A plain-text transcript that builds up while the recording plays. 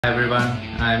Hi everyone,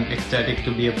 I'm ecstatic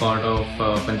to be a part of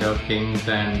Punjab Kings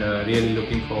and really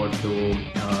looking forward to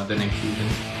the next season.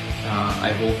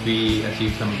 I hope we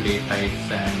achieve some great heights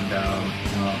and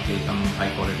play some high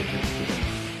quality cricket together.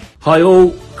 Hi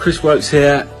all, Chris Woakes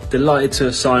here. Delighted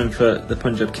to sign for the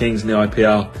Punjab Kings in the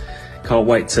IPL. Can't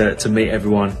wait to meet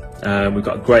everyone. We've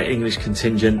got a great English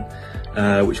contingent,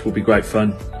 which will be great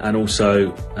fun, and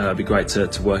also be great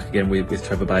to work again with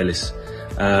Trevor Bayliss.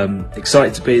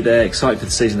 Excited to be there, excited for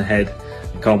the season ahead,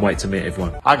 and can't wait to meet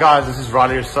everyone. Hi guys, this is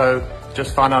Rilee Rossouw.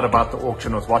 Just found out about the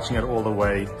auction, was watching it all the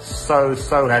way. So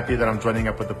happy that I'm joining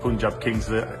up with the Punjab Kings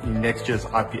in next year's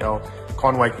IPL.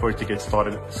 Can't wait for it to get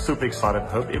started. Super excited.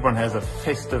 Hope everyone has a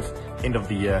festive end of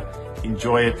the year.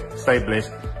 Enjoy it, stay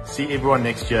blessed. See everyone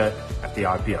next year at the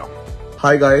IPL.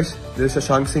 Hi guys, this is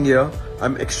Singh here.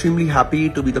 I'm extremely happy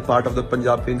to be the part of the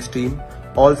Punjab Kings team.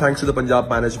 All thanks to the Punjab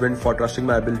management for trusting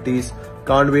my abilities.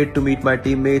 Can't wait to meet my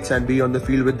teammates and be on the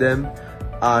field with them.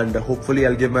 And hopefully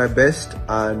I'll give my best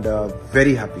and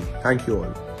very happy. Thank you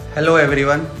all. Hello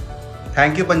everyone.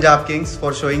 Thank you Punjab Kings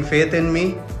for showing faith in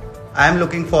me. I am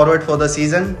looking forward for the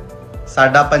season.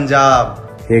 Sada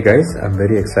Punjab. Hey guys, I'm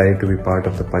very excited to be part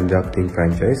of the Punjab King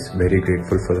franchise. Very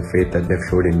grateful for the faith that they've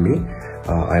showed in me.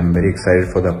 I'm very excited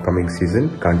for the upcoming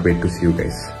season. Can't wait to see you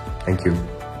guys. Thank you.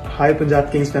 Hi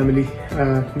Punjab Kings family,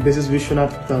 this is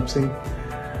Vishwanath Pratap Singh.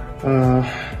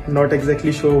 Not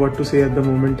exactly sure what to say at the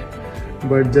moment,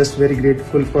 but just very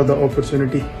grateful for the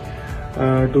opportunity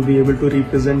to be able to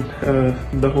represent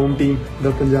the home team,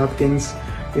 the Punjab Kings,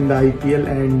 in the IPL.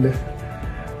 And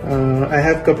I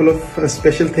have a couple of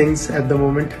special things at the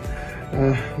moment,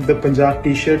 the Punjab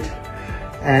t-shirt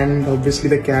and obviously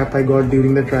the cap I got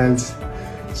during the trials.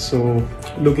 So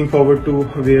looking forward to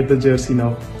wear the jersey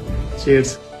now.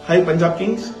 Cheers. Hi Punjab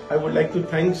Kings, I would like to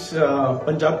thank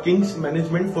Punjab Kings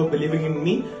management for believing in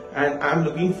me, and I am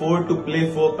looking forward to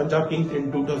play for Punjab Kings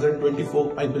in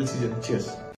 2024 IPL season. Cheers.